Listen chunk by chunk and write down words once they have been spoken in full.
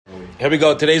Here we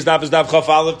go. Today's daf is daf Chaf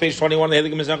Aleph, page 21, the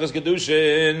Hayomi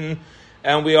Kedushin Daf,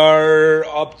 and we are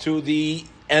up to the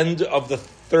end of the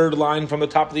third line from the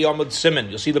top of the Amud Siman.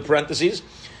 You'll see the parentheses: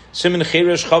 Siman,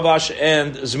 Cheresh, Chavash,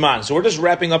 and Zman. So we're just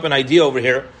wrapping up an idea over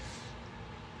here,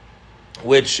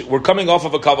 which we're coming off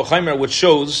of a Kal V'Chomer, which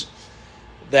shows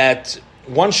that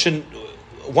one should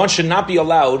not be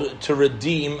allowed to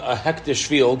redeem a hektish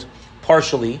field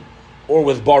partially or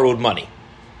with borrowed money.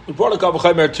 We brought a Kal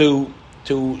V'Chomer to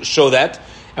show that,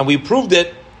 and we proved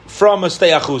it from a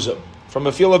stei achuzah, from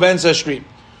a field of ancestry.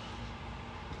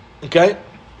 Okay?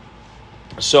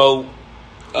 So,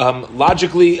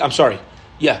 logically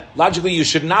you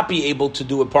should not be able to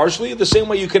do it partially, the same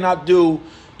way you cannot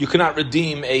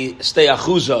redeem a stei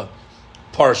achuzah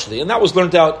partially. And that was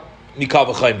learned out mikal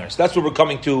v'chomer. So that's what we're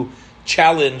coming to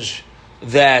challenge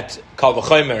that kal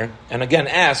v'chomer, and again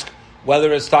ask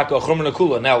whether it's taka chumra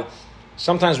nakula. Now,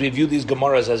 sometimes we view these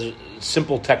gemaras as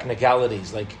simple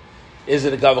technicalities, like is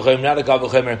it a kal v'chomer, not a kal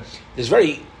v'chomer. There's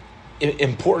very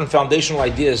important foundational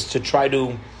ideas to try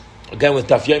to, again with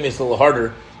Daf Hayomi it's a little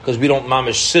harder because we don't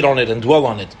mamish sit on it and dwell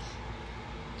on it,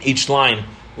 each line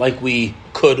like we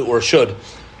could or should.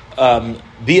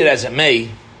 Be it as it may,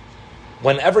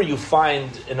 whenever you find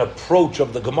an approach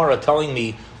of the Gemara telling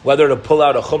me whether to pull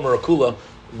out a chumra or kula,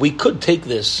 we could take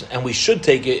this and we should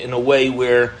take it in a way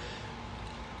where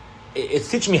it's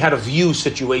teaching me how to view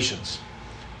situations.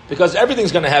 Because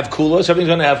everything's going to have kulas, everything's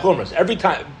going to have chumras. Every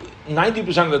time,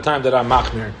 90% of the time that I'm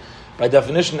machmir, by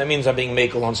definition, that means I'm being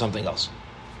makel on something else.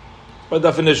 By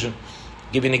definition,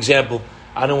 I'll give you an example.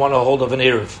 I don't want to hold of an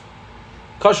eruv.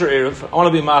 Kosher eruv, I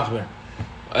want to be machmir.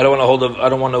 I don't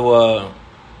want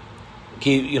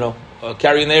to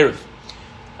carry an eruv.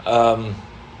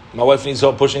 My wife needs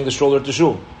help pushing the stroller to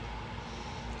shul.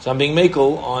 So I'm being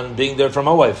makel on being there for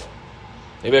my wife.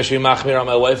 Maybe I should be machmir on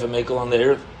my wife and makel on the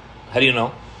eruv. How do you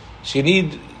know? So you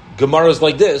need gemaras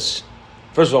like this.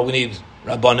 First of all, we need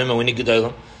rabbanim and we need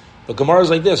gedolim. But gemaras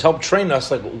like this help train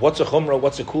us. Like, what's a chumrah?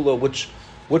 What's a kula? Which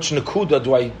nekuda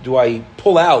do I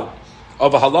pull out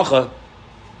of a halacha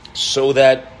so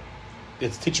that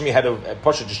it's teaching me how to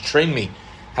pasha, just train me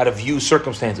how to view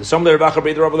circumstances. Some of the Ravacha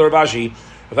Beit Rabba Rabashi.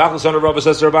 Ravacha son of Rabba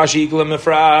says to Rabashi,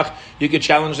 you could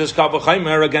challenge this Kal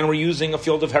V'Chomer. Again, we're using a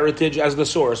field of heritage as the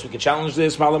source. We could challenge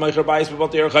this. When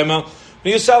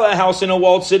you sell a house in a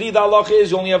walled city, the halacha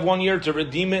is you only have 1 year to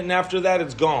redeem it, and after that,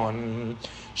 it's gone.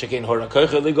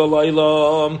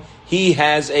 He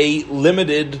has a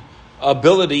limited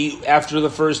ability after the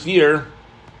first year,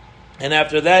 and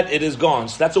after that, it is gone.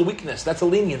 So that's a weakness. That's a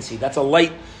leniency. That's a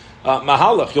light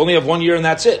mahalach. You only have 1 year, and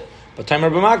that's it. But Timer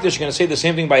b'makdish, you're going to say the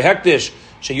same thing by hektish.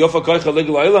 Sheyofa koicha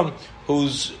ligul ilam,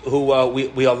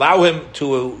 we allow him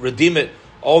to redeem it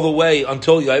all the way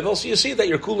until Yovel. So you see that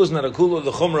your kula is not a kula,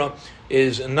 the chumrah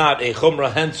is not a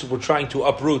chumrah. Hence, we're trying to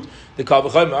uproot the kal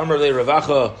v'chomer. Amar le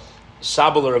Ravacha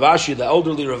Sabal Ravashi, the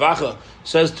elderly Ravacha,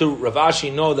 says to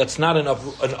Ravashi, no, that's not an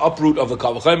uproot of the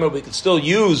kal v'chomer. We could still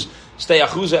use stei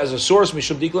achuzah as a source.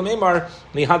 Mishum dikla meimar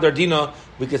nihadar dina.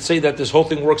 We could say that this whole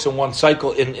thing works in one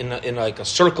cycle, in like a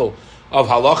circle of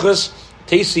halachas.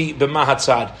 Teisi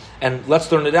b'mahatzad, and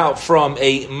let's learn it out from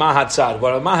a mahatzad.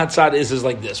 What a mahatzad is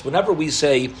like this: whenever we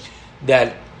say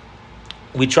that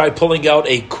we try pulling out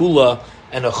a kula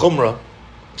and a chumrah,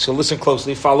 so listen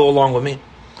closely, follow along with me.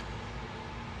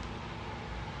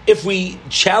 If we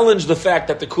challenge the fact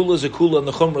that the kula is a kula and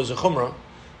the chumrah is a chumrah,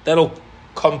 that'll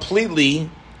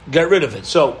completely get rid of it.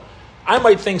 So I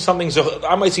might think I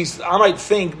might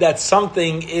think that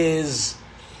something is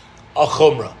a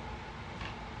chumrah.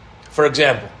 For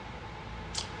example,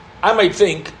 I might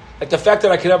think that the fact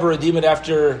that I can never redeem it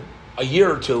after a year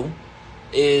or two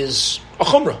is a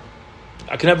chumrah.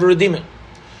 I can never redeem it.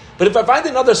 But if I find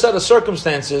another set of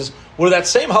circumstances where that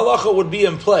same halacha would be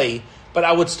in play, but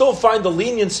I would still find the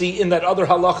leniency in that other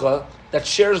halacha that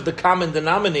shares the common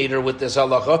denominator with this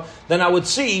halacha, then I would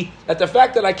see that the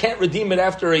fact that I can't redeem it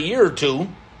after a year or two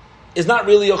is not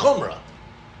really a chumrah.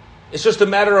 It's just a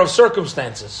matter of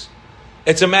circumstances.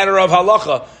 It's a matter of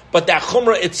halacha. But that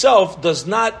chumrah itself does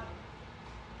not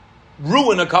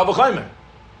ruin a kal v'chomer.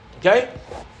 Okay?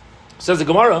 Says the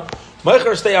Gemara, so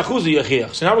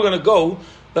now we're going to go,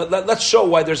 let's show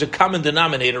why there's a common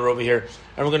denominator over here.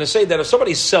 And we're going to say that if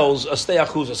somebody sells a stei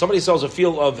achuzah, somebody sells a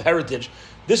field of heritage,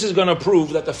 this is going to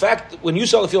prove that the fact, when you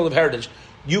sell a field of heritage,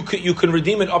 you can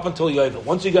redeem it up until Yovel.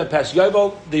 Once you get past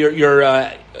Yovel,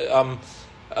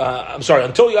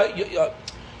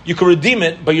 you can redeem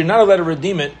it, but you're not allowed to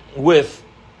redeem it with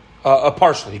a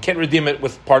partially. You can't redeem it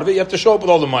with part of it. You have to show up with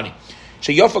all the money.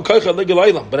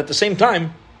 But at the same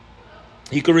time,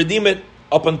 you can redeem it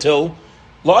up until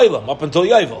La'ilam, up until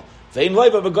Yovel.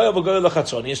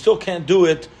 You still can't do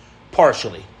it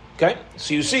partially. Okay?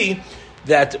 So you see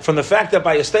that from the fact that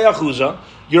by a stei achuza,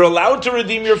 you're allowed to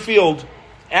redeem your field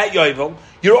at Yovel,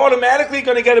 you're automatically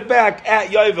going to get it back at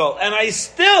Yovel. And I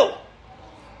still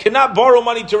cannot borrow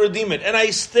money to redeem it. And I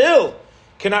still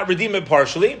cannot redeem it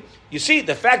partially. You see,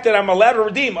 the fact that I'm allowed to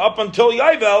redeem up until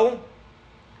Yovel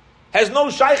has no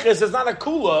shaykhis, it's not a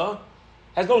kula,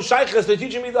 has no shaykhis to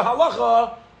teaching me the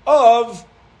halacha of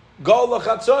Gal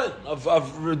L'Chatzon,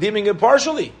 of redeeming it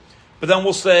partially. But then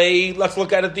we'll say, let's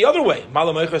look at it the other way.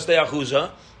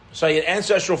 So your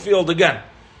ancestral field again.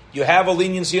 You have a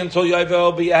leniency until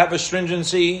Yovel, but you have a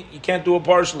stringency. You can't do it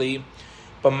partially.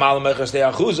 But when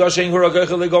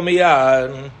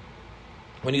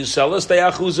you sell a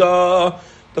stei achuza,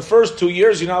 the first 2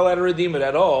 years you're not allowed to redeem it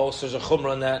at all. So there's a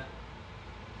chumrah in that.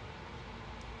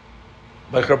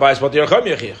 The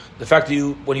fact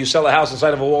that when you sell a house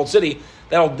inside of a walled city,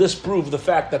 that'll disprove the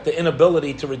fact that the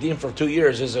inability to redeem for 2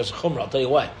 years is a chumrah. I'll tell you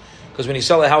why. Because when you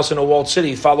sell a house in a walled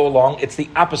city, follow along, it's the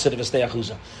opposite of a stei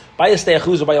achuza. By a stei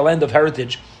achuza, by a land of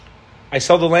heritage, I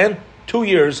sell the land, 2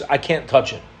 years, I can't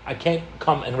touch it. I can't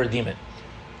come and redeem it.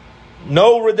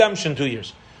 No redemption 2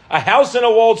 years. A house in a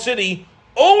walled city,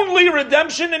 only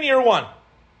redemption in year 1.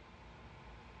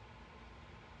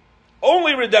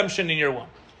 Only redemption in year 1.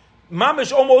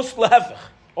 Mamish almost lehefech,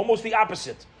 almost the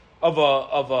opposite of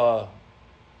a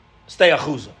stei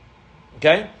achuza.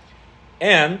 Okay?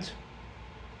 And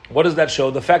what does that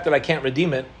show? The fact that I can't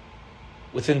redeem it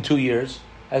within 2 years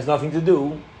has nothing to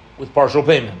do with partial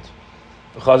payment.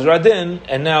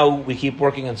 And now we keep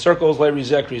working in circles. The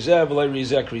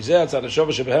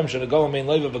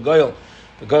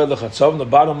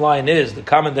bottom line is, the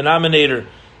common denominator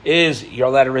is you're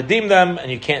allowed to redeem them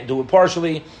and you can't do it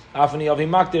partially.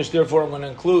 Therefore, I'm going to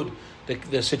include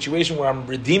the situation where I'm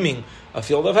redeeming a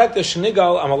field of hektish.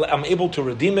 I'm able to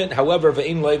redeem it. However,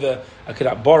 I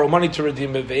cannot borrow money to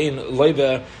redeem it.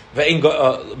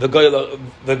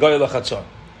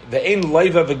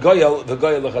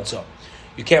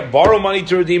 You can't borrow money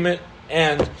to redeem it,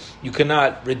 and you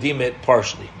cannot redeem it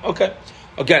partially. Okay.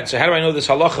 Again, so how do I know this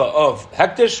halacha of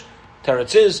hektish?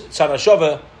 Teretz is tzad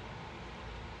hashava,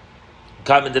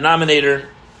 common denominator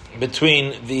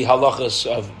between the halachas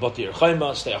of Batir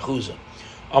Chayma, Stei Achuza.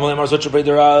 Amalei Mar Zutra Brei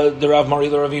the Rav Mari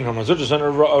the Ravin. Mar Zutra son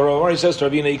of Mari says to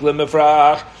Ravina Iklim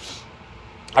Mefrach,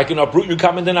 I can uproot your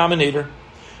common denominator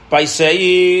by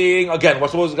saying, again,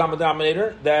 what's the common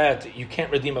denominator? That you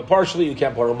can't redeem it partially, you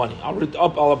can't borrow money. I'll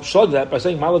upshug that by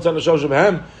saying,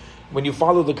 when you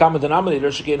follow the common denominator,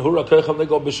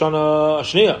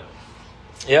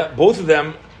 yeah, both of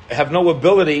them have no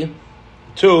ability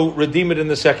to redeem it in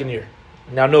the second year.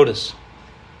 Now notice,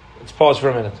 let's pause for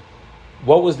a minute.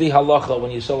 What was the halacha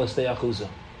when you sell a stei achuza,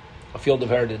 a field of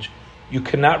heritage? You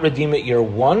cannot redeem it year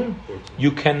 1,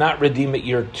 you cannot redeem it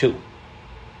year 2.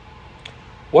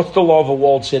 What's the law of a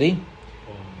walled city?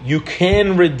 You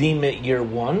can redeem it year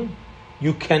 1,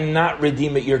 you cannot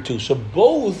redeem it year 2. So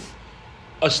both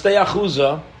a stei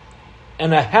achuza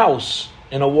and a house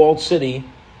in a walled city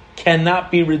cannot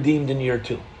be redeemed in year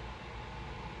 2.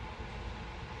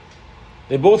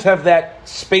 They both have that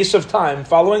space of time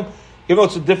following, even though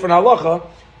it's a different halacha,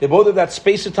 they both have that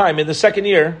space of time. In the second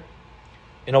year,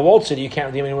 in a walled city, you can't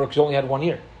redeem anywhere because you only had 1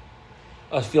 year.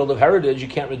 A field of heritage, you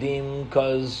can't redeem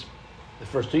because the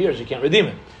first 2 years, you can't redeem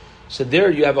it. So there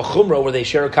you have a chumrah where they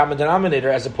share a common denominator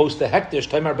as opposed to hektish,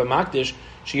 taimar b'maktish,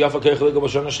 sheyafa keichel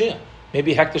b'shon hashiyah.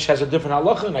 Maybe hektish has a different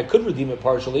halacha and I could redeem it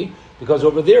partially because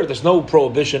over there's no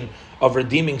prohibition of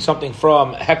redeeming something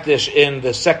from hektish in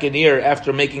the second year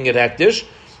after making it hektish,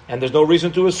 and there's no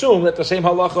reason to assume that the same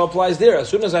halacha applies there. As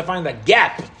soon as I find that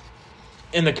gap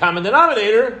in the common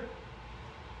denominator,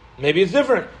 maybe it's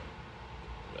different.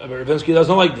 Ravinsky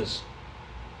doesn't like this.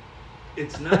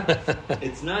 It's not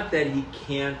that he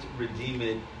can't redeem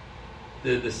it.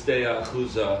 The stei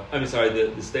achuza. I'm sorry.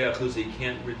 The stei achuza. He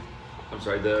can't. I'm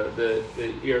sorry. The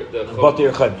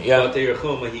Batir Chayma. Yeah. Batir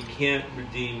Chayma. He can't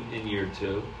redeem in year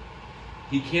 2.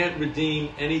 He can't redeem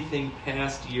anything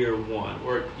past year 1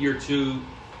 or year 2.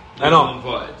 I know.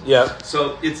 Yeah.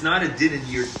 So it's not a din in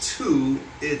year 2.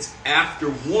 It's after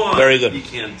 1. Very good. You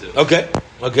can't do. Okay.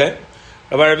 Rabbi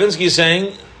Ravinsky is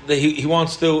saying that he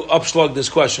wants to upslug this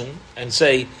question and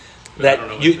say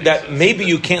that maybe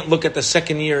you can't look at the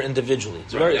second year individually.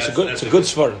 It's a good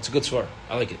svar. It's a good svar.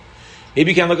 I like it.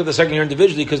 Maybe you can't look at the second year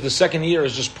individually because the second year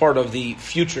is just part of the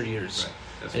future years,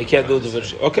 and you can't do it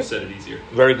individually. Okay, said it easier.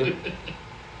 Very good.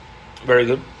 Very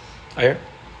good. I hear.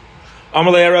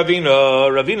 Amalei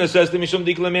Ravina says to Mishum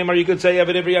Dikla Memar, you could say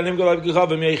Eved Ivri Anim Golav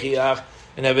Gechavim Yechiach,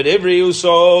 and Eved Ivri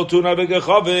Uso Tuna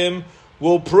Begechavim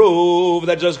will prove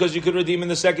that just because you could redeem in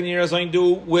the second year has nothing to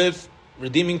do with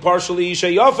redeeming partially.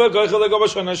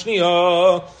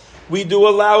 We do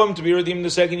allow him to be redeemed in the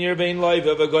second year, but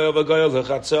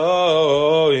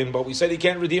we said he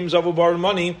can't redeem himself with borrowed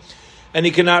money, and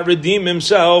he cannot redeem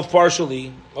himself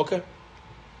partially. Okay.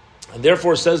 And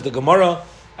therefore, says the Gemara,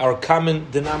 our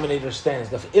common denominator stands.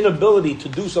 The inability to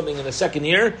do something in the second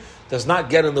year does not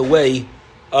get in the way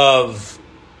of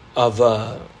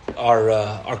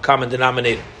our common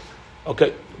denominator.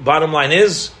 Okay. Bottom line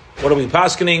is, what are we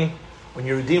paskening? When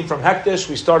you redeem from hektish,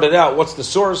 we started out, what's the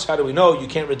source? How do we know you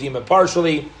can't redeem it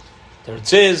partially? There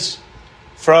it is,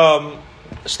 from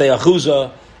Stei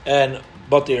Achuza and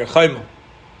Batei Rechaima.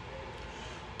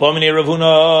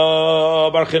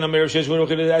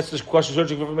 That's this question,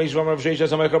 searching for information from Rav Sheshes.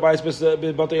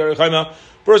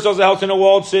 First, there's a house in a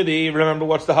walled city. Remember,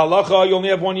 what's the halacha? You only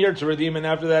have 1 year to redeem, and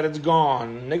after that, it's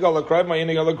gone.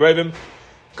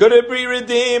 Could it be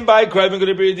redeemed by Krivim? Could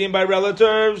it be redeemed by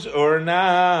relatives or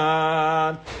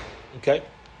not? Okay.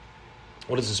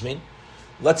 What does this mean?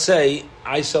 Let's say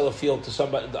I sell a field to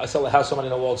somebody, I sell a house to somebody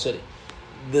in a walled city.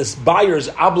 This buyer is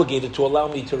obligated to allow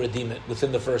me to redeem it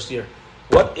within the first year.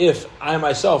 What if I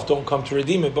myself don't come to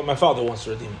redeem it, but my father wants to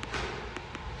redeem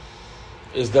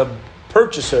it? Is the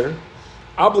purchaser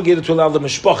obligated to allow the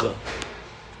mishpacha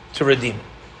to redeem it?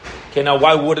 Okay, now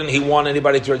why wouldn't he want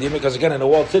anybody to redeem it? Because again, in a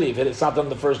walled city, if it's not done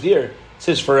the first year, it's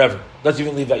his forever. Let's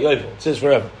even leave that yovel. It's his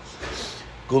forever.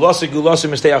 Gulasi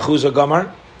mistei achuza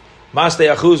gamar. Mastei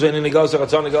achuza in inigalos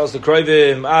lechatzon inigalos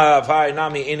lekroivim. Hai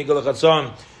nami inigal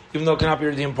lechatzon. Even though it cannot be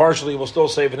redeemed partially, we'll still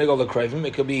say inigal lekroivim.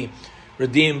 It could be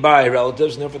redeemed by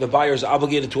relatives, and therefore the buyer is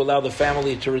obligated to allow the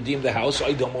family to redeem the house.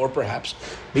 Aidom, or perhaps.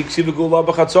 It says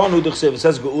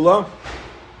geula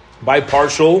by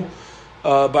partial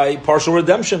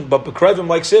redemption, but bekrevim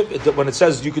like siv, when it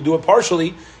says you could do it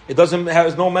partially, it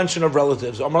has no mention of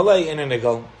relatives. Amarlei in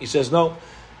inigal. He says no,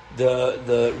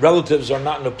 the relatives are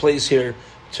not in a place here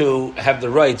to have the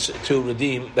rights to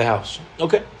redeem the house.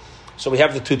 Okay, so we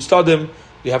have the Tutstadim,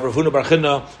 we have Rav Huna bar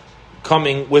China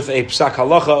coming with a psak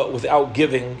halacha without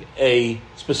giving a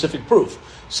specific proof.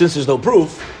 Since there's no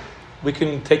proof, we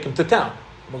can take him to town.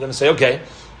 We're going to say, okay,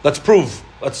 let's prove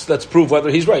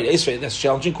whether he's right. That's a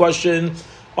challenging question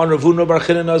on Rav Huna bar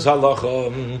China's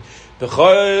halacha.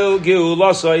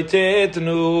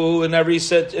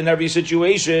 In every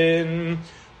situation,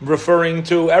 referring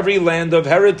to every land of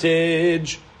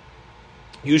heritage,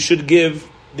 you should give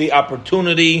the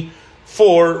opportunity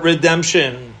for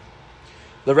redemption.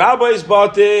 The rabbis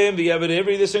bought him, the Eved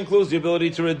Ivri. This includes the ability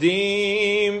to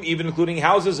redeem, even including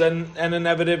houses and an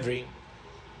Eved Ivri.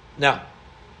 Now,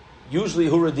 usually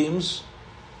who redeems?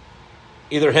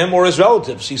 Either him or his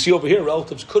relatives. You see over here,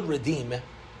 relatives could redeem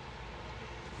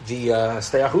the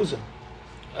Stei Achuza,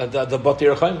 the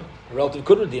Batei Rechaima. A relative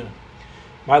could redeem it.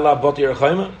 My lab Batei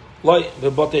Rechaima, like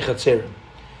the Batei Chatzerim,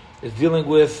 is dealing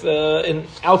with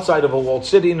outside of a walled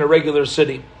city, in a regular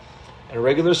city. And a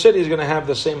regular city is going to have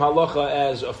the same halacha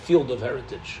as a field of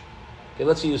heritage. Okay,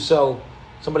 let's say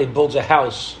somebody builds a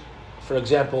house, for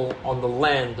example, on the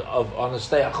land on the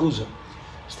Stei Achuza.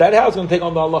 So that house is going to take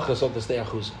on the halachas of the Stei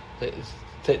Achuza.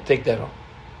 Take that on.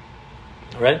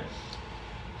 All right?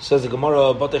 Says the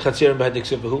Gemara, Batei Chatzerim b'hedik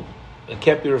sivahu. It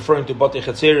can't be referring to Batei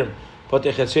Chatzerim.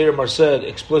 Batei Chatzerim are said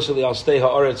explicitly al Stei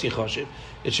ha'aretz yichashiv.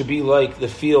 It should be like the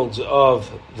fields of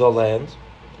the land.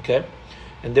 Okay?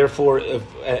 And therefore,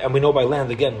 and we know by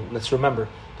land, again, let's remember,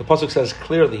 the pasuk says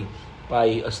clearly by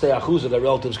a Stei Achuza that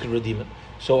relatives can redeem it.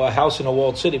 So a house in a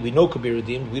walled city, we know could be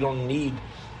redeemed. We don't need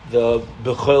the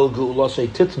B'chol Ge'ulasei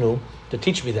Titnu to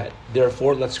teach me that.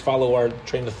 Therefore, let's follow our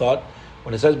train of thought.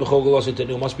 When it says B'chol Ge'ulasei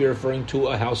Titnu, it must be referring to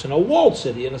a house in a walled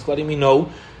city, and it's letting me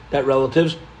know that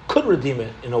relatives could redeem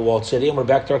it in a walled city. And we're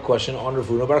back to our question on Rav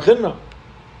Huna bar China.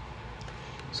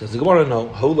 Says the Gemara, no,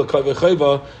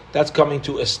 that's coming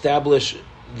to establish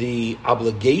the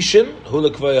obligation,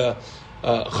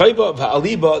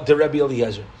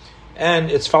 and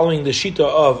it's following the shita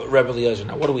of Rebbe Eliezer.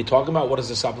 Now, what are we talking about? What is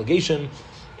this obligation?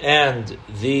 And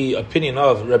the opinion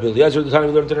of Rebbe Eliezer, the time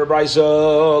we learned in the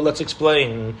Brisa, let's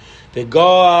explain. The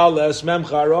Gaal es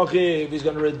memcha, he's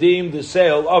going to redeem the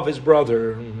sale of his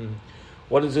brother.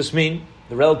 What does this mean?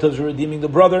 The relatives are redeeming the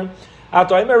brother. Is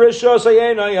it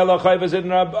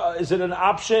an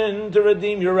option to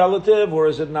redeem your relative, or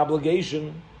is it an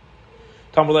obligation?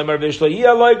 Only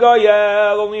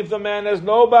if the man has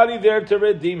nobody there to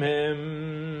redeem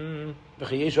him. What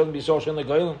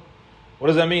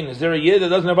does that mean? Is there a yid that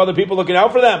doesn't have other people looking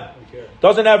out for them?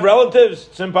 Doesn't have relatives?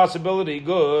 It's an impossibility.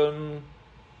 Good.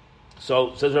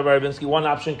 So, says Rabbi Ravinsky, one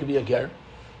option could be a ger.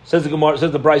 Says the Gemara,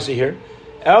 says the Brisa here.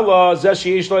 Ella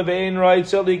zeshi yesh lo ve'ein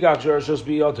ra'itzel ligach reshus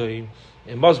biyadoi.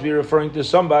 It must be referring to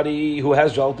somebody who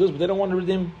has relatives, but they don't want to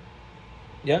redeem.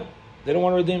 Yeah, they don't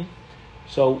want to redeem.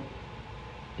 So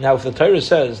now, if the Torah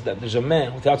says that there's a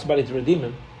man without somebody to redeem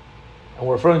him, and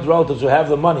we're referring to relatives who have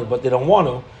the money but they don't want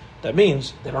to, that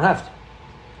means they don't have to,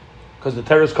 because the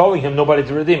Torah is calling him nobody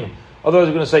to redeem him. Otherwise,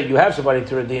 we're going to say you have somebody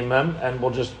to redeem him, and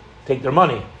we'll just take their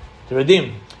money to redeem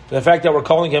him. But the fact that we're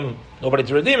calling him nobody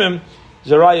to redeem him,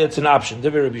 Zeraya, it's an option.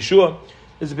 This is the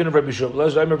opinion of Rabbi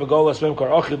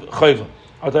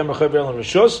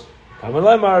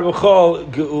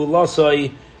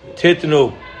Shua.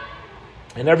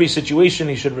 In every situation,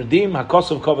 he should redeem.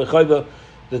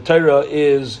 The Torah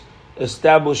is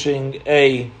establishing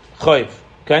a chayv.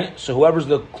 Okay, so whoever's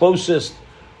the closest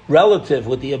relative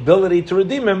with the ability to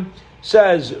redeem him,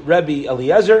 says Rabbi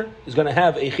Eliezer, is going to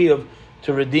have a chiyuv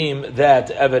to redeem that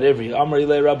Eved Ivri. Amri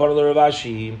le Rabban le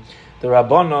Ravashi. The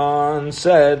Rabbanon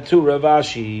said to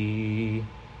Ravashi.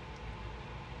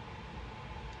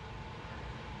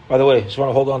 By the way, just want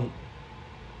to hold on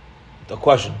the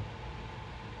question.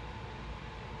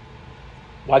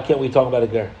 Why can't we talk about a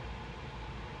ger?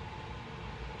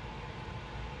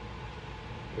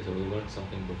 So we learned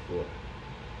something before.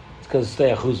 It's because it's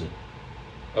stay achuzin.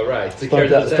 All right. It's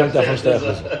turned out from stay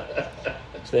achuzin.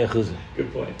 Stay achuzin.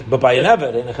 Good point. But by an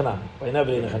eved in a chanami.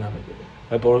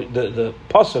 The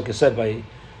pasuk is said by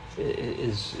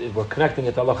we're connecting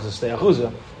it to Allah to stay achuzin,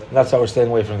 and that's how we're staying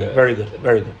away from it. Very good.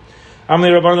 Very good.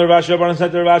 Amli Rabban Ravashi, Rabban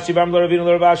said to Ravashi, Bam Ravina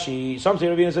Ravashi. Some say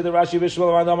Ravina said to Ravashi,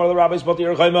 Vishwal Amar the rabbis, but the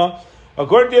Yerchayma.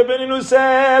 According to the opinion who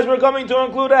says we're coming to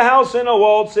include a house in a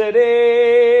walled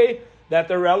city, that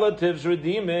the relatives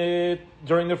redeem it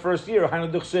during the first year.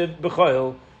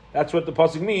 That's what the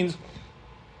pasuk means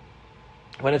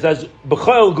when it says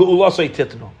b'chayil ge'ulasei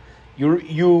titnu.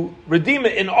 You redeem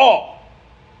it in all,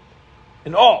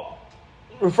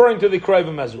 referring to the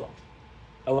krayvim as well.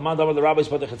 The rabbis,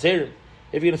 but the chatzerim.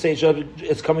 If you're going to say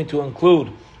it's coming to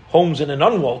include homes in an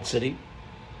unwalled city,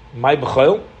 my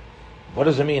b'chayil. What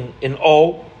does it mean? In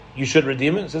all, you should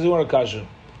redeem it? It says you want a kasha.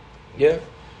 Yeah?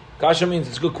 Kasha means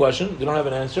it's a good question. We don't have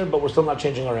an answer, but we're still not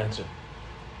changing our answer.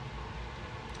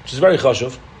 Which is very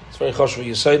chashuv. It's very chashuv what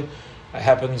you said. It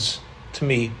happens to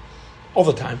me all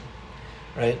the time,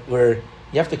 right? Where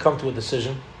you have to come to a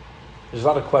decision. There's a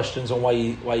lot of questions on why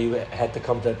you had to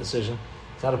come to that decision.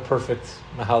 It's not a perfect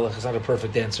mahalach. It's not a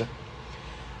perfect answer.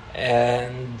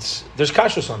 And there's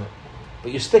kashas on it.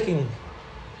 But you're sticking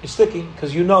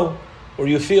because you know, or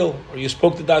you feel, or you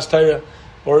spoke to Das Torah,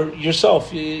 or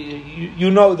yourself, you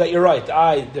know that you're right.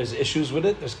 There's issues with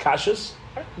it, there's kashas.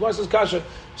 Why says kasha?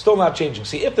 Still not changing.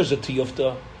 See, if there's a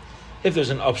tiyufta, if there's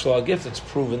an upshlag, if it's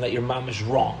proven that your mom is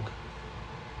wrong,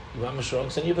 then you have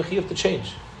a chiyuv to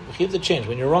change. You have a chiyuv to change.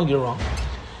 When you're wrong, you're wrong.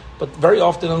 But very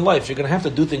often in life, you're going to have to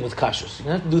do things with kashas. You're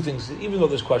going to have to do things, even though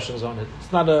there's questions on it.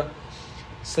 It's not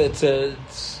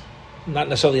not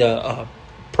necessarily a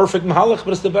perfect mahalach,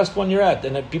 but it's the best one you're at.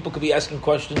 And people could be asking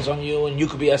questions on you, and you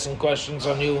could be asking questions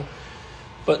on you.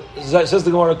 But says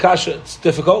the Gemara Kasha, it's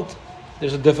difficult.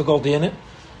 There's a difficulty in it.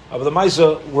 But the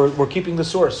Maisa, we're keeping the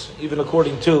source, even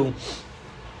according to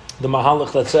the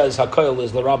mahalach that says Hakoil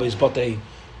is the rabbi's batei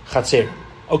chatzir.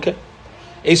 Okay.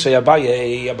 Esay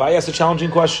Abaye asks a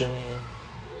challenging question.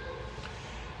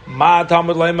 Ma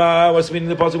Talmud Lema, what's meaning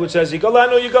the passage which says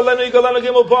Yigalenu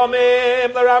Gimel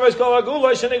Pamim, the rabbis call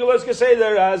Agula Shenigalos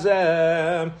Keseder as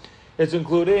it's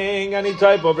including any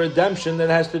type of redemption that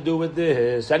has to do with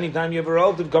this. Anytime you have a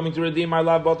relative coming to redeem my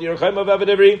love, but your Chaim of Eved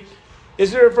Ivri,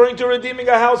 is it referring to redeeming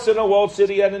a house in a walled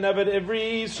city and an Eved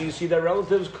Ivri? So you see that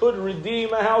relatives could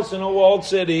redeem a house in a walled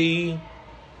city.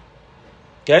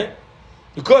 Okay?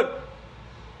 You could.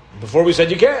 Before we said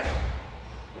you can't.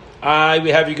 We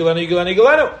have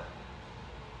Yigalenu.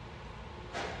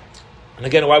 And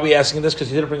again, why are we asking this? Because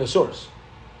he didn't bring a source.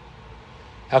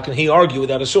 How can he argue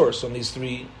without a source on these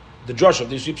three, the drush of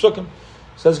these three psukim?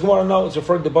 Says Gemara, no, it's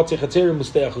referring to Batei Chatzerim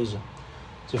Mustei Achuzah.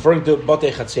 It's referring to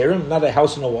Batei Chatzerim, not a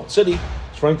house in a walled city.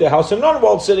 It's referring to a house in a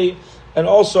non-walled city, and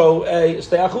also a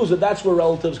Stei Achuzah. That's where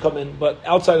relatives come in, but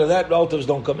outside of that, relatives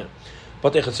don't come in.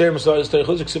 Batei Chatzerim Mustei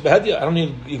Achuzah. I don't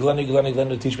need Yigalenu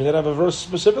to teach me that. I have a verse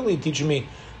specifically teaching me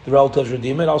the relatives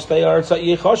redeem it. I'll stay Artzat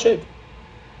Yechoshev.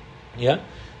 Yeah,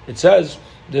 it says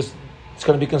this. It's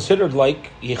going to be considered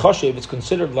like Yechoshev. It's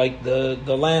considered like the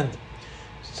land.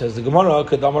 It says the Gemara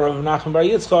Kedamar of Nachman Bar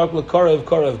Yitzchak LeKarev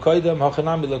Kaidem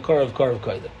Hachanami LeKarev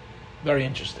Kaidem. Very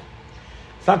interesting.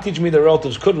 It's not teaching me the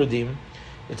relatives could redeem.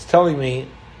 It's telling me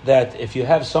that if you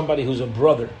have somebody who's a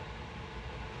brother,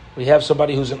 or you have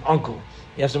somebody who's an uncle,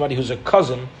 you have somebody who's a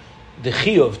cousin, the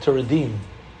chiyuv to redeem.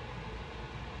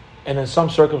 And in some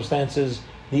circumstances,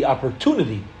 the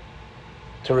opportunity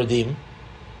to redeem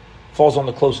falls on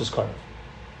the closest Karev.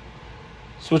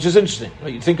 So, which is interesting,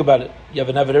 right? You think about it. You have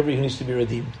an Eved Ivri who needs to be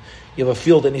redeemed. You have a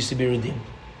field that needs to be redeemed.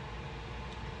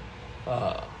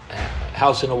 A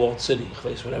house in a walled city,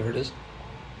 whatever it is.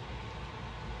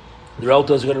 The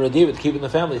relatives are going to redeem it, keep it in the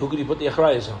family. Who could you put the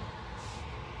achrayas on?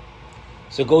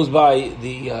 So it goes by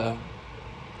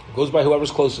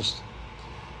whoever's closest.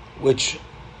 Which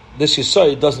this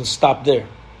Yisai doesn't stop there.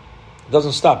 It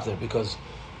doesn't stop there because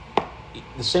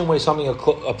the same way something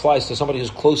applies to somebody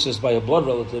who's closest by a blood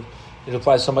relative, it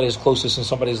applies to somebody who's closest in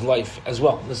somebody's life as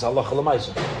well. This is Allah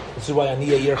Lamaisa. This is why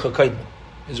Aniya Yercha Kaidman.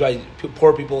 This is why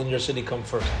poor people in your city come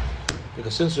first.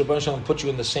 Because since the Rebbe Shalom put you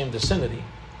in the same vicinity,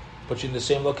 put you in the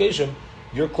same location,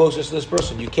 you're closest to this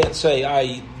person. You can't say,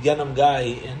 Yenam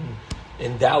guy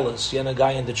in Dallas, Yenam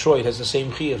guy in Detroit has the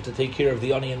same chiyuv to take care of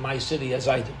the ani in my city as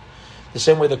I do. The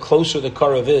same way the closer the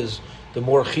Karev is, the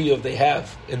more chiyuv they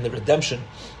have in the redemption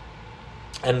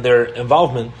and their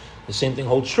involvement. The same thing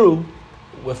holds true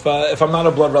if I'm not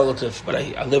a blood relative, but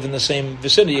I live in the same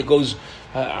vicinity. It goes.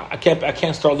 I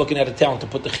can't start looking at a town to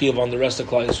put the chiyuv on the rest of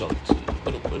Klal Yisrael.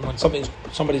 But when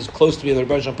somebody's close to me, the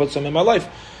Rebbe puts them in my life,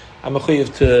 I'm a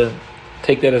chiyuv to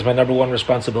take that as my number one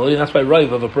responsibility, and that's why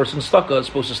Rav of a person's stucca is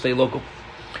supposed to stay local.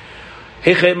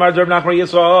 Where Rav Nachman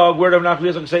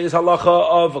Yitzchak say is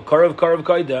halacha of a karev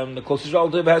kaidem. The closest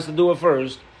relative has to do it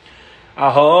first.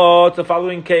 The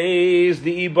following case,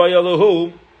 the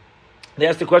ibayalahu. They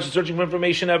asked the question, searching for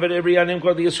information. Eved every anim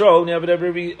called the Yisrael. Eved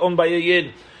every owned by a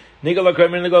yid. Nigal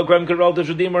Krem could relatives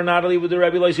redeem or not with the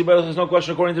Rebbe. There's no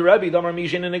question according to Rebbe. Damar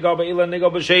Mishin and Nigal Ba'ila Nigal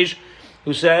B'Sheish,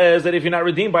 who says that if you're not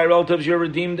redeemed by relatives, you're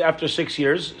redeemed after 6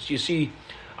 years. So you see,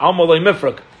 Almalei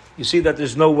Mifrak. You see that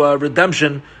there's no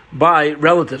redemption by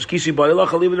relatives. Kisi Ba'ila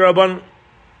Chaliv Rabban.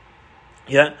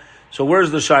 Yeah. So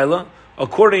where's the Shaila?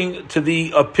 According to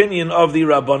the opinion of the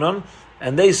Rabbanon,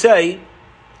 and they say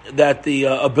that the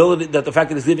the fact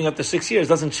that he's living up to 6 years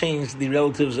doesn't change the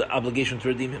relative's obligation to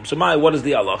redeem him. So, what is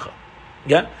the halacha?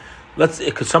 Yeah,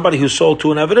 because somebody who's sold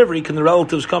to an Eved Ivri, can the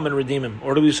relatives come and redeem him?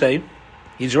 Or do we say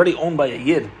he's already owned by a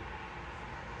yid?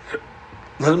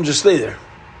 Let him just stay there.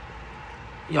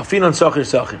 Yafinan sachir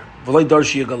v'lei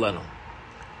darshi yigalenu.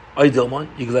 Aydilman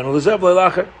yigalenu lezev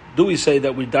le'lacher. Do we say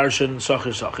that we darshan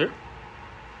sachir,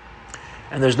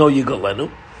 and there's no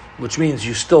yigalenu, which means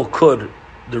you still could.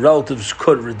 The relatives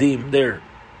could redeem their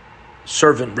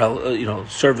servant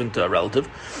relative,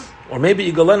 or maybe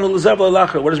yigalenu lezev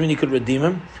le'lacher. What does it mean you could redeem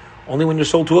him? Only when you're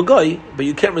sold to a guy, but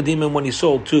you can't redeem him when he's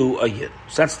sold to a yid.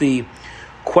 So that's the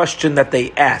question that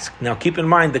they ask. Now, keep in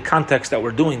mind the context that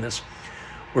we're doing this.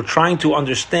 We're trying to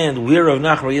understand where Rav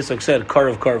Nachman Yitzchak said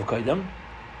karev kaidam,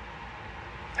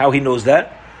 how he knows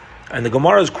that, and the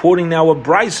Gemara is quoting now a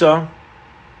brisa.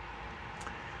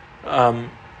 And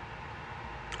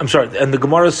the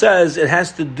Gemara says it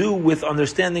has to do with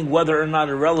understanding whether or not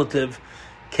a relative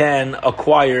can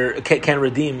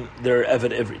redeem their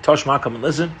Eved Ivri. Tashma, come and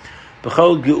listen.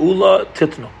 B'chol geula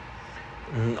titno.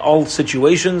 In all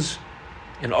situations,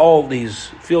 in all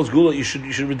these fields, geula, you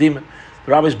should redeem it.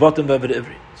 The rabbis bought them Eved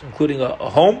Ivri. It's including a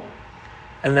home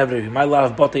and an Eved Ivri. My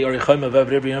love bought the Arichaim of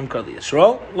Eved Ivri Nimkar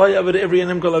Yisrael. La Eved Ivri and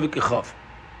Nimkar Levikichav.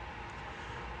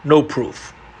 No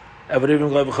proof. Eved Ivri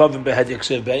Levikichav and Behed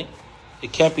Yaksiv Bey.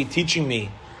 It can't be teaching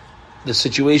me the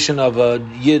situation of a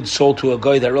yid sold to a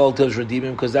guy that relatives redeem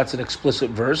him, because that's an explicit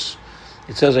verse.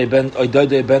 It says,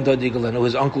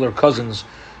 his uncle or cousins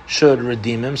should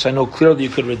redeem him. So I know clearly you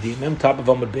could redeem him. Top of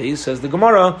Amud Beis says the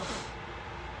Gemara,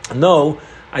 no,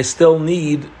 I still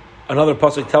need another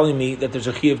pasuk telling me that there's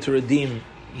a chiyuv to redeem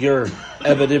your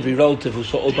Eved Ivri relative who's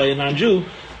sold by a non-Jew.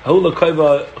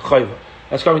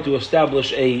 That's going to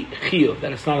establish a chiyuv,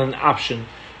 that it's not an option.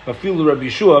 But feel the Rabbi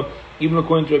Yeshua, even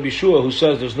according to Rabbi Yeshua, who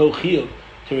says there's no chiyuv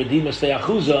to redeem a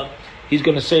steyachuza, he's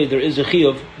going to say there is a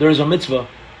chiyuv, there is a mitzvah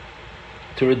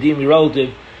to redeem your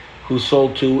relative who's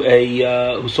sold to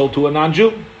a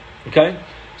non-Jew. Okay,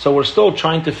 so we're still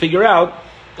trying to figure out,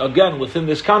 again, within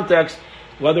this context,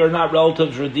 whether or not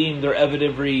relatives redeem their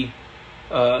Eved Ivri,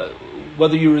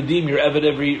 whether you redeem your Eved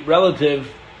Ivri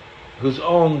relative who's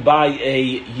owned by a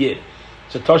yid.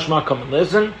 So Tashma, come and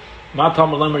listen. Why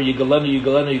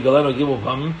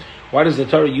does the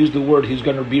Torah use the word he's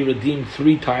going to be redeemed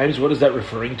 3 times? What is that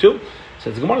referring to? It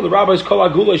says the Gemara, the rabbis call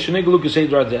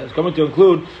it's coming to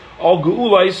include all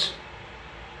geulais,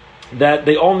 that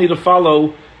they all need to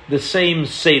follow the same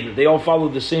seder. They all follow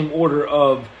the same order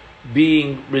of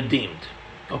being redeemed.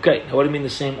 Okay, now what do you mean the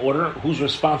same order? Who's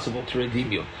responsible to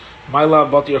redeem you? My love,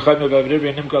 but the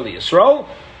Yisrael,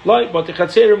 like but the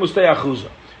Chatzerim Mustayachuzah.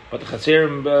 But the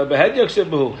Chatzerim Behed Yaksiv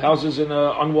Behu, houses in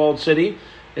an unwalled city,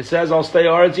 it says, I'll stay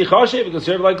Aretz Yichashev, because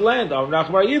serve like land. Rav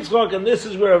Nachman bar Yitzchak, and this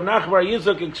is where Rav Nachman bar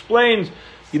Yitzchak explains,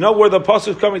 you know where the pasuk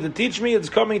is coming to teach me? It's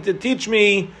coming to teach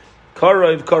me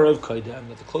Karev Kaidem,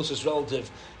 that the closest relative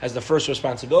has the first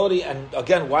responsibility. And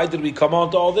again, why did we come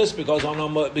on to all this? Because on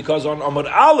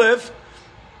Amud Aleph,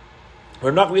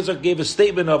 Rav Nachman bar Yitzchak gave a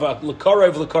statement of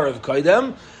Lekarev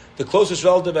Kaidem, the closest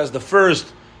relative has the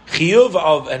first chiyuv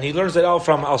of, and he learns that out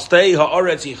from Al Stei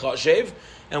Haaretz Yichashev.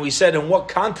 And we said, in what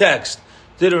context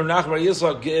did Rav Nachman bar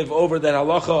Yitzchak give over that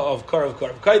halacha of Karev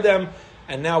Kaidem?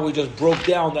 And now we just broke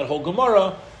down that whole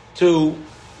Gemara to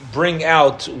bring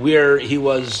out where he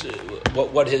was,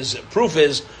 what his proof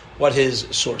is, what his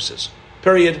source is.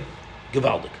 Period.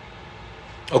 Gewaldig.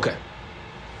 Okay.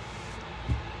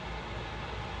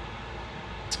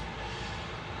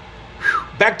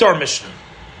 Back to our Mishnah.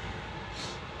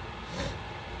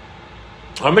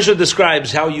 Our Mishnah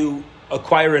describes how you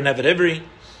acquire an Eved Ivri,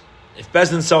 if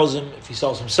Bezdin sells him, if he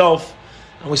sells himself.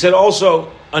 And we said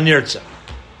also a Nirtza.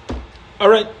 All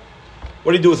right.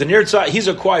 What do you do with a Nirtza? He's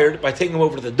acquired by taking him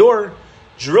over to the door,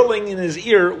 drilling in his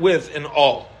ear with an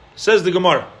awl. Says the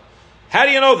Gemara. How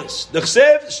do you know this? The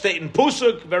Chsev, state in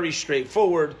Pusuk, very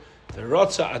straightforward. The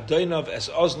Rotza Adoinav es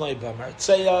Oznai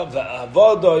B'Martzeya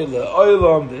V'Avadoi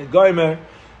Le'olam V'Goymer.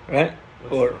 Right?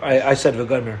 Or I said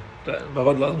V'Goymer.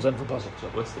 B'Avadoi said for Pusuk. So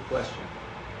what's the question?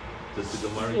 Does the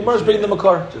Gemara... Gemara's bringing the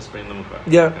Makar. Just bring the Makar.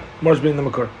 Yeah, okay. Gemara's bringing the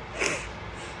Makar.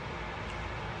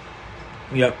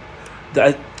 Yeah.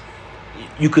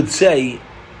 You could say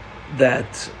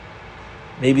that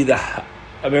maybe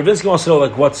Ravinsky wants to know,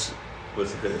 like, what's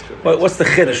the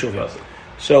chiddush of it?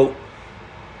 So,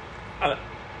 I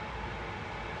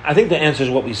think the answer is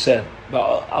what we said. But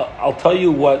I'll tell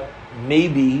you what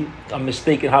maybe a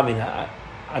mistake in Havina.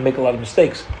 I make a lot of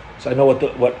mistakes, so I know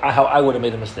how I would have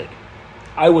made a mistake.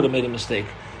 I would have made a mistake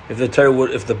if the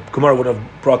Gemara would have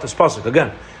brought this pasuk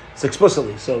again. It's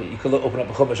explicitly, so you could open up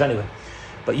a chumash anyway.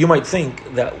 But you might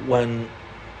think that when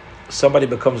somebody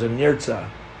becomes a nirtza,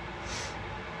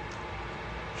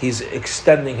 he's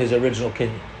extending his original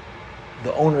kinyan.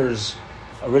 The owner's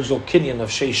original kinyan of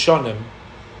Shei Shonim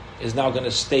is now going to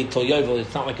stay till Yovel.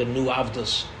 It's not like a new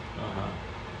Avdus.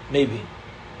 Maybe.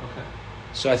 Okay.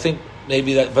 So I think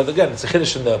maybe that, but again, it's a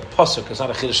chiddush in the pasuk. It's not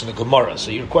a chiddush in the Gemara.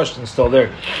 So your question's still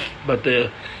there, but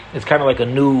it's kind of like a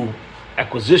new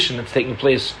acquisition that's taking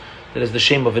place that is the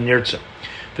shame of a nirtza.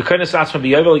 The kindness asked him,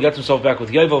 he got himself back with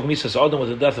Yovel of Misas Adam with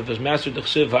the death of his master.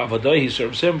 He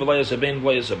serves him.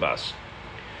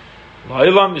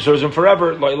 La'ilam, he serves him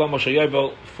forever. La'ilam Moshe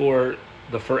Yovel, for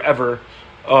the forever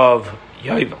of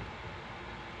Yovel.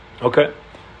 Okay,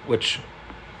 which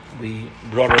we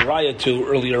brought a raya to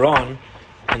earlier on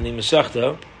in the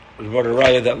Masechta. We brought a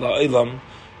raya that La'ilam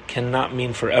cannot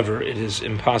mean forever. It is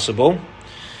impossible.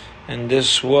 And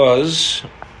this was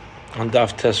on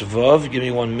Daf Tesvav. Give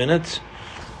me 1 minute.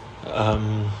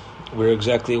 Where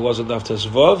exactly it was on Daf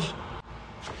Tesvav.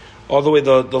 All the way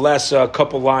the last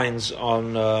couple lines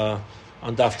on Daf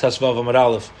Tesvav Amar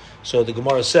Aleph. So the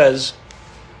Gemara says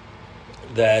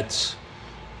that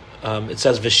it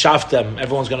says V'shaftem,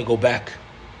 everyone's going to go back.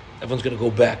 Everyone's going to go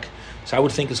back. So I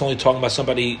would think it's only talking about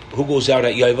somebody who goes out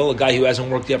at Yovel, a guy who hasn't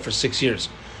worked yet for 6 years.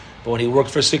 But when he worked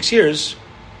for 6 years,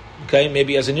 okay,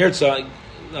 maybe as a Nirtza,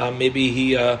 maybe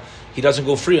he doesn't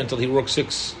go free until he works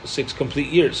six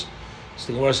complete years. So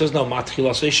the Gemara says, no,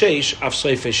 matchila sheish,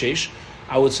 afsay sheish.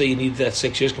 I would say you need that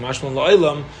 6 years. Kamashman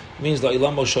la'ilam means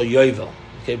la'ilam moshel yovel.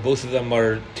 Okay, both of them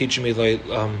are teaching me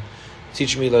la'ilam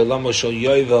moshel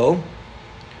yovel.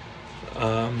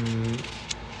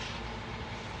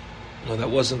 No, that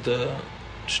wasn't the.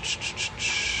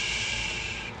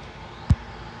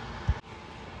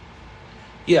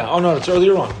 Yeah. Oh no, it's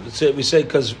earlier on. We say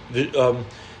because v'shavtem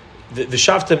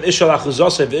ishal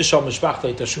achuzosei v'ishal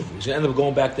mishpachtei tashuvu. He's going to end up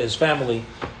going back to his family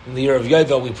in the year of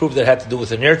Yovel. We proved that it had to do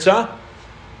with a nirtza.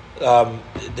 That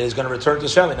he's going to return to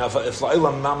his family. Now, if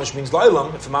la'ilam mamish means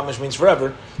la'ilam, if mamish means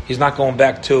forever, he's not going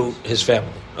back to his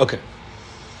family. Okay.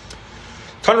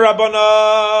 Tan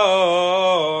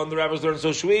Rabbanan, the rabbis learned so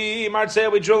shvi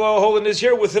martzeh. We drill a hole in his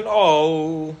ear with an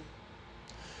awl.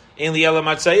 In the Ela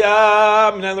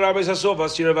Matzaya, Minan the rabbis hasov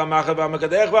asir v'amachad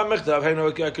v'amakadech v'amechtav.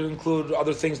 I could include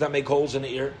other things that make holes in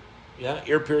the ear. Yeah,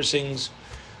 ear piercings,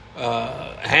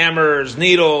 hammers,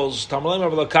 needles. Tamalim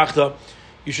v'lakachta.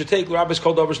 You should take the rabbis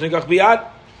called over shnigach biyad.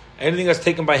 Anything that's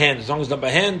taken by hand, as long as done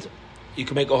by hand, you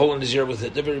can make a hole in his ear with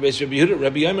it. Rabbi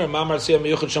Yomer, Mamar Tzia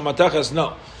Miyuchad Shamatachas.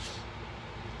 No.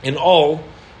 In all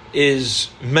is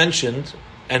mentioned,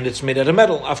 and it's made out of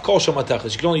metal. Afkol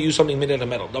shamatachas. You can only use something made out of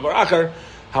metal. Davar acher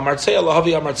hamartzea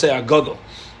lahavi hamartzea hagadol.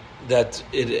 That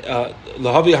it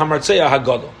lahavi hamartzea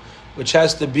hagadol, which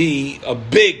has to be a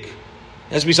big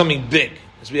has to be something big. It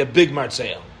has to be a big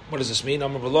martzeya. What does this mean?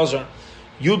 Amar Belazar,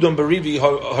 Yudun beribi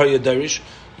hayadarish.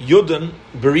 Yudun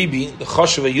beribi, the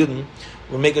chashuv Yudun,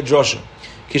 will make a drosha.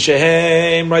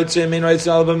 Kishehem writes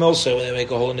al b'milsa. When they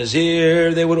make a hole in his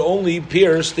ear, they would only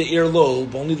pierce the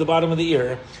earlobe, only the bottom of the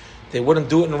ear. They wouldn't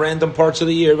do it in random parts of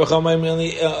the ear. You should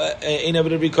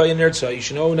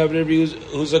know,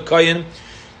 who's a kayin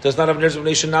does not have nirza of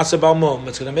nation nasa balmum.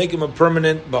 It's going to make him a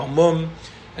permanent balmum,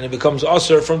 and it becomes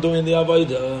usher from doing the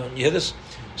avodah. You hear this?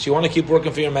 So you want to keep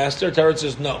working for your master? Tarot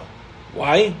says no.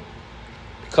 Why?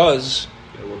 Because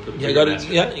you got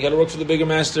to work for the bigger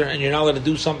master, and you're not allowed to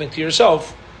do something to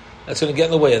yourself that's going to get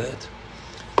in the way of that.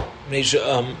 And if you're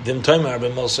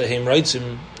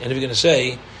going to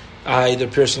say, they're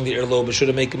piercing the earlobe, but should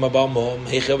have make him a balmum.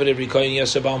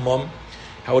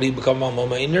 How would he become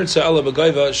balmum?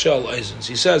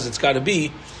 He says it's got to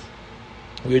be,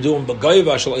 we're doing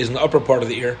bagayva shel eisen, the upper part of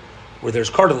the ear, where there's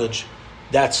cartilage.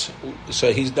 That's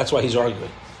why he's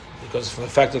arguing, because for the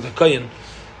fact that the kohen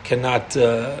cannot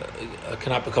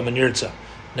become a nirtza.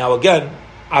 Now again,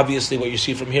 obviously, what you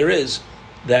see from here is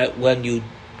that when you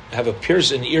have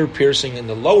an ear piercing in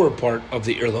the lower part of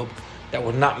the earlobe, that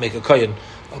would not make a kohen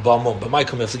a balmum. But my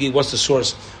kamiflagi, what's the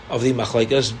source of the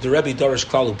machlekes? The Rebbe darish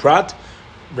klalu prat.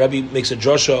 Rebbe makes a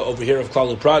drosha over here of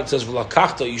klalu prat. It says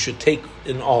v'lakachta, you should take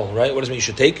in all. Right? What does it mean? You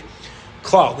should take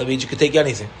klal. That means you could take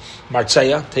anything.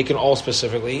 Martzeya, taken all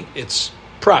specifically. It's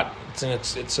prat.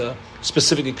 It's a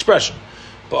specific expression.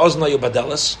 But ozna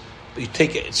yobadelis. But you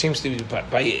take it. It seems to be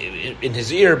by in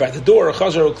his ear, by the door.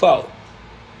 Chazar klal.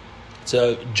 It's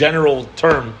a general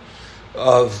term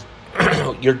of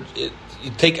you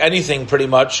take anything pretty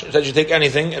much. It says you take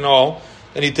anything and all,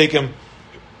 and you take him,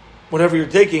 whatever you're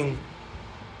taking,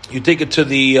 you take it to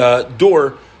the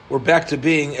door. We're back to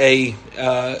being a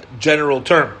general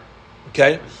term.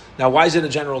 Okay? Now, why is it a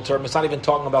general term? It's not even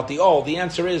talking about the all. The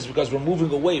answer is because we're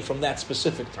moving away from that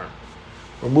specific term.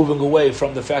 We're moving away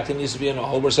from the fact that it needs to be an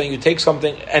all. We're saying you take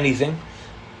something, anything,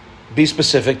 be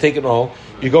specific, take it all.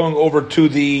 You're going over to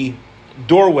the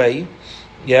doorway.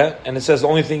 Yeah, and it says the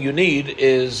only thing you need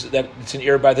is that it's an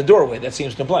ear by the doorway. That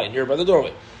seems to imply an ear by the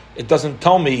doorway. It doesn't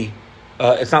tell me,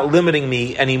 it's not limiting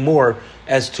me anymore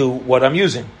as to what I'm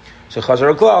using. So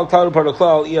chazar klal, klal part of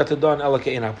klal, iyatadan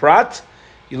elakei prat.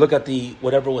 You look at the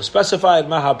whatever was specified,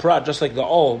 maha prat, just like the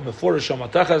all before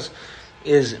shamatachas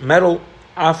is metal,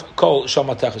 af kol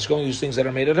shamatachas. Going to use things that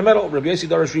are made out of metal. Rabbi Yossi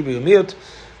darish riboy umiyut.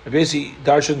 Rabbi Yossi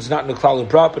darshan's not in the klal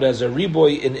prat, but as a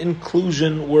riboy, an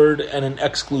inclusion word and an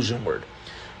exclusion word.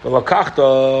 But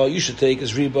lakachta, you should take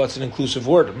as riba, it's an inclusive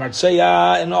word.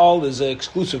 Martzeya and all is an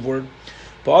exclusive word.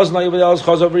 But ozna yobadelis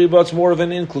chazav riba, it's more of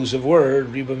an inclusive word.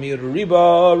 Riba miyut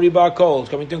riba kol.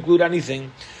 It's coming to include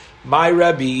anything. My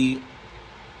Rebbe,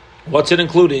 what's it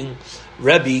including?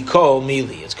 Rebbe kol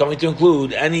mili. It's coming to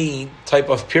include any type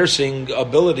of piercing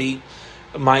ability.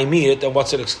 My miyut, and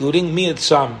what's it excluding? Miyut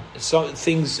some. Some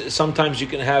things. Sometimes you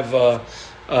can have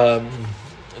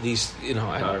these,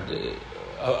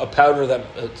 a powder that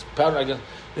I guess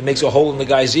that makes a hole in the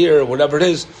guy's ear or whatever it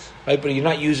is, right? But you're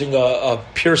not using a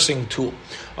piercing tool.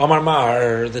 Amar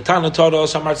Mar, the Tana taught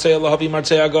us Martzeya lahavi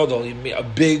Martzeya gadol, a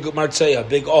big Martzeya, a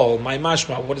big all. My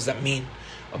mashma, what does that mean?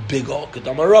 A big all.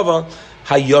 Kedamar Rava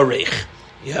hayorech.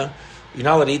 Yeah, you're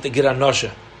not allowed to eat the giran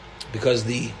nosha because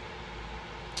the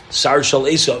Sar Shal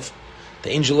Esav, the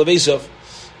angel of Esav,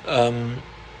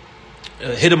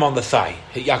 hit him on the thigh.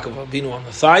 Hit Yaakov Avinu on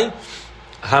the thigh.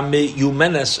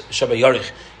 Ha-miyumenes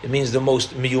shabayarich. It means the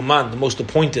most miyuman, the most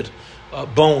appointed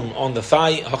bone on the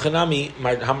thigh. Hachanami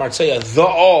ha-martzeya. The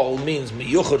all means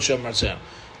miyuchad shamartzeya.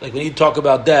 Like when you talk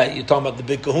about that, you're talking about the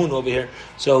big kahuna over here.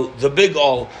 So the big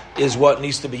all is what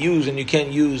needs to be used, and you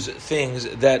can't use things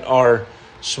that are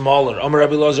smaller. Amar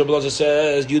Rabbi Lazar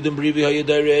says, Yudin brivi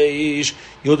hayadareish,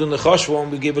 Yudin lechashvon.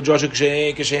 We gave a drasha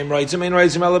kashem writes him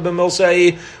ela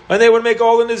b'milsei. When they would make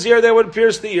all in his ear, they would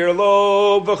pierce the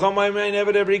earlobe. V'chamay mein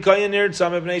eved every kayin nerd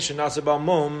some of nation nasa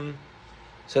balmum.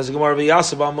 Says the Gemara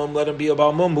v'yasa balmum. Let him be a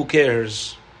balmum. Who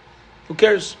cares? Who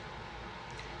cares?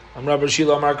 Am Rabbi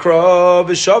Shila Markra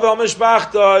v'shav al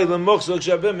mishpachtoi l'muchzuk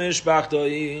shabim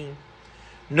mishpachtoi.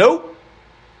 No,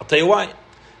 I'll tell you why.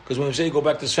 Because when we say go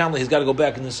back to his family, he's got to go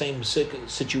back in the same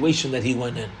situation that he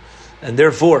went in, and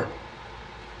therefore,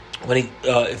 when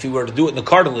if he were to do it in the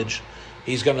cartilage,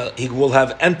 he will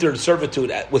have entered servitude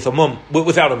without a mum,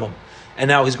 and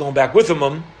now he's going back with a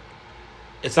mum.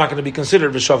 It's not going to be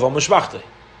considered v'shav al mishpachtoi.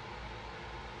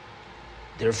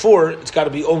 Therefore, it's got to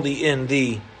be only in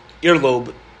the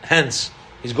earlobe. Hence,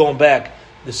 he's going back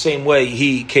the same way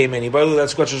he came in. By the way,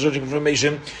 that's question searching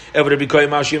information. Ever be koyin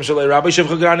mashim shalei rabbi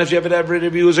shivcha kananis. If you ever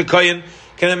review as a koyin,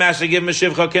 can the master give him a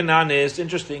shivcha kananis?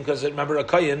 Interesting, because remember a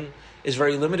koyin is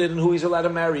very limited in who he's allowed to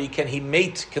marry. Can he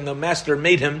mate? Can the master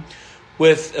mate him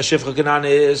with a shivcha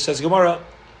kananis? Says Gemara,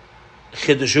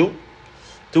 chidushu.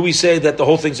 Do we say that the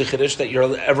whole thing's a chiddush, that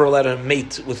you're ever allowed to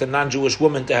mate with a non-Jewish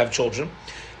woman to have children?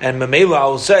 And Mamela, I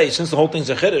will say, since the whole thing's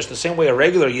a chiddush, the same way a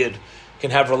regular yid can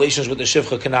have relations with the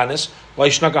shivcha kananis,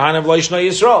 Laishna kahanim, Laishna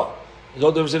Yisrael. There's no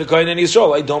difference in the kohen and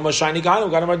Yisrael. I don't shiny kahanim,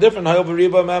 kahanim are different. Hayel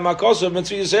b'riba ma'makosav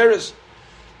mitzvah yiseres.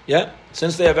 Yeah,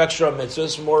 since they have extra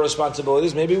mitzvahs, more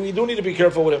responsibilities, maybe we do need to be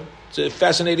careful with him. It's a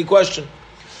fascinating question.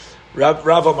 Rav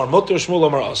Amar Mutter, Shmuel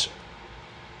Amar Aser.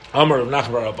 Amar of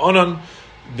Nachbar Rav Onan,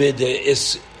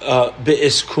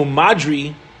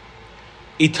 Be'iskumadri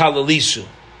italalisu.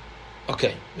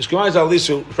 Okay, Iskumadri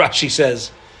italalisu, Rashi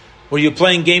says, were you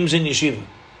playing games in yeshiva?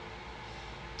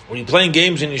 Were you playing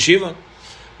games in yeshiva?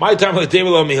 My time with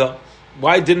David Omiha.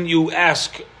 Why didn't you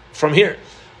ask from here?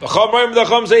 The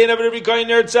Chacham say never be kohen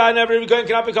nertza, never be kohen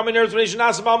cannot become a nertza nation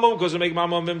asamam because they make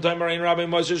mamam vim time rain rabbi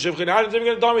Moshe shivcha kananis. They're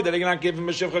going to tell me that they cannot give him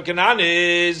a shivcha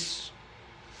kananis.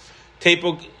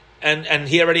 Tepuk, and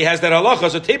he already has that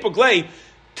halacha. So tepuk lay.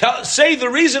 Say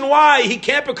the reason why he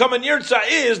can't become a nertza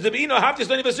is the bino haftis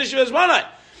leni v'sishiv ezmanai.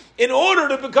 In order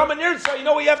to become a nertza, you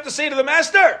know what you have to say to the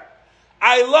master?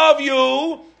 I love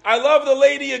you. I love the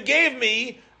lady you gave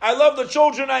me. I love the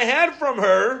children I had from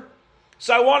her.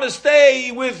 So I want to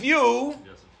stay with you,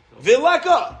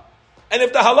 vilaka. And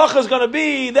if the halacha is going to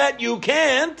be that you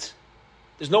can't,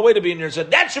 there's no way to be in here. So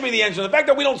that should be the answer. The fact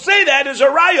that we don't say that is a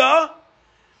raya,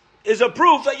 is a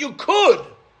proof that you could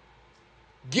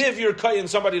give your kayin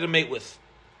somebody to mate with.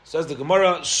 Says the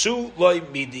Gemara, su loy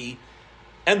midi.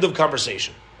 End of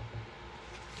conversation.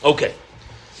 Okay.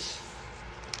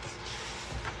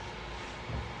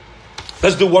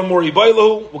 Let's do one more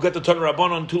Yibailu. We'll get the Tanur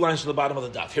Rabbanon, 2 lines to the bottom of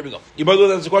the daf. Here we go. Yibailu,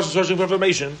 that's the question searching for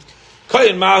information.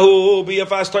 Kayin mahu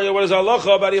b'yafas Torah. What is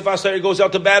halacha about yafas Torah? Goes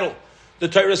out to battle. The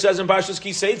Torah says in Parshas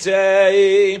Ki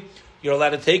Seitzei, you're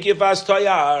allowed to take yafas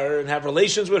Torah and have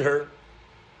relations with her.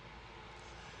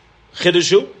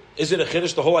 Chidushu. Is it a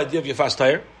chiddush, the whole idea of yafas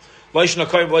Torah? Leishna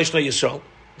Kayin, Leishna Yisrael.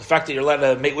 The fact that you're allowed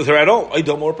to mate with her at all. I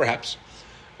don't more perhaps.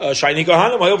 Shayni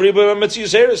Kahanim, Hayov Riba Mitzvah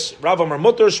Yiseres. Rav Amar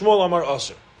Mutter, Shmuel Amar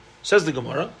Aser. Says the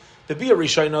Gemara, the Bia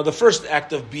Rishayna, the first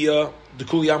act of Bia, the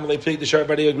Kuli Amalei Pig, the Shar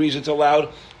everybody agrees it's allowed.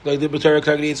 Like the B'Torah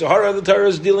Kagri Yitzhahara, the Torah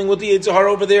is dealing with the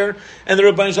Yitzhahara over there, and the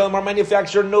Rabban Shalom, our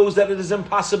manufacturer, knows that it is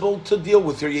impossible to deal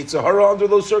with your Yitzhahara under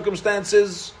those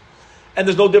circumstances. And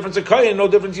there's no difference in Kayin, no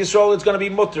difference in Yisrael, it's going to be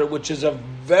Mutter, which is a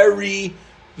very,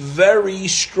 very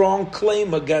strong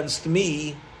claim against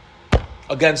me,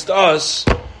 against us.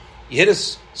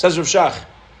 Yehidus, says Rav Shach,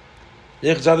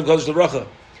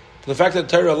 the fact that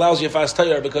Torah allows you fast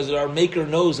Torah because our Maker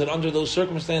knows that under those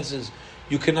circumstances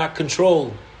you cannot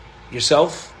control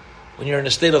yourself when you're in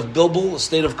a state of bilbul, a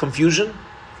state of confusion.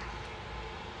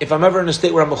 If I'm ever in a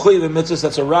state where I'm a chuyev in mitzvahs,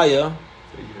 that's a raya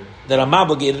that I'm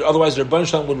obligated. Otherwise, the Rebbeinu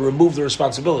Shalom would remove the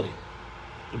responsibility.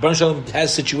 The Rebbeinu Shalom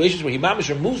has situations where he mamish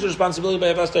removes the responsibility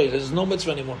by fast Torah. There's no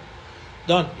mitzvah anymore.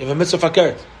 Done. You have a mitzvah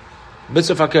fakert.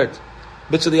 Mitzvah fakert.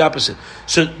 Bits of the opposite.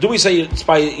 So do we say it's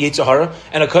by Yitzhahara?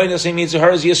 And a kohen is saying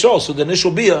Yitzhahara is Yisrael. So the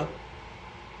initial bia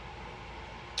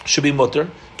should be mutter.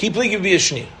 Keep leaving bia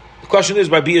shni. The question is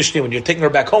by bia shni when you're taking her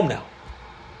back home now.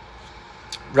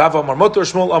 Rav Amar mutter,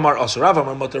 Shmuel Amar Aser. Rav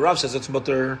Amar mutter. Rav says it's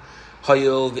mutter.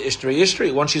 Hayil the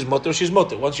ishtri. Once she's mutter, she's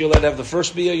mutter. Once you're allowed to have the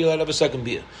first bia, you're allowed to have a second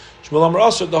bia. Shmuel Amar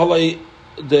Aser the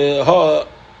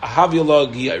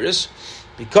havila giyaris,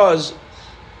 because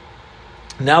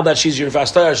now that she's your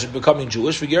fastaya, she's becoming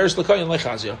Jewish. And a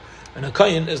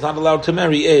kayin is not allowed to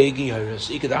marry a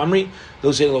giyaris. Ikad amri,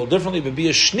 they'll say it a little differently. But be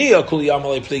a shnia kuli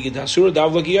amalei plegi dasura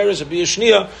davla giyaris. Be a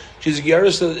shnia, she's a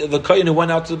giyaris. The kayin who went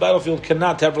out to the battlefield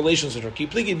cannot have relations with her. Ki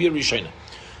plegi be a rishayna.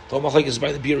 Talmach is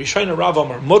by the be a rishayna. Rav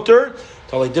Amar mutter.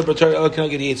 Talei dibber el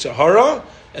cannot get yitzhahara.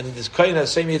 And this kayin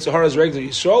has same yitzhahara as regular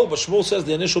Yisrael. But Shmuel says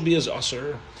the initial be is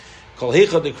aser. Only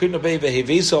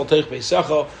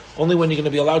when you're going to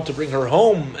be allowed to bring her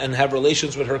home and have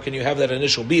relations with her can you have that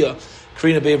initial bia.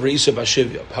 However, if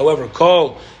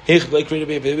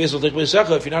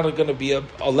you're not going to be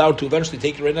allowed to eventually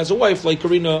take her in as a wife, like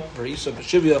Karina Verisa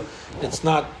Bashivya, it's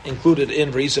not included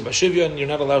in Verisa Bashivya, and you're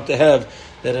not allowed to have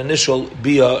that initial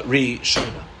bia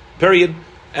rishona. Period.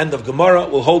 End of Gemara.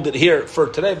 We'll hold it here for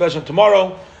today. Beshem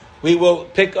tomorrow. We will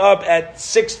pick up at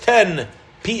 6:10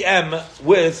 p.m.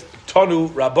 with Tanu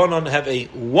Rabbanon. Have a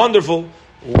wonderful,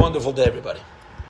 wonderful day, everybody.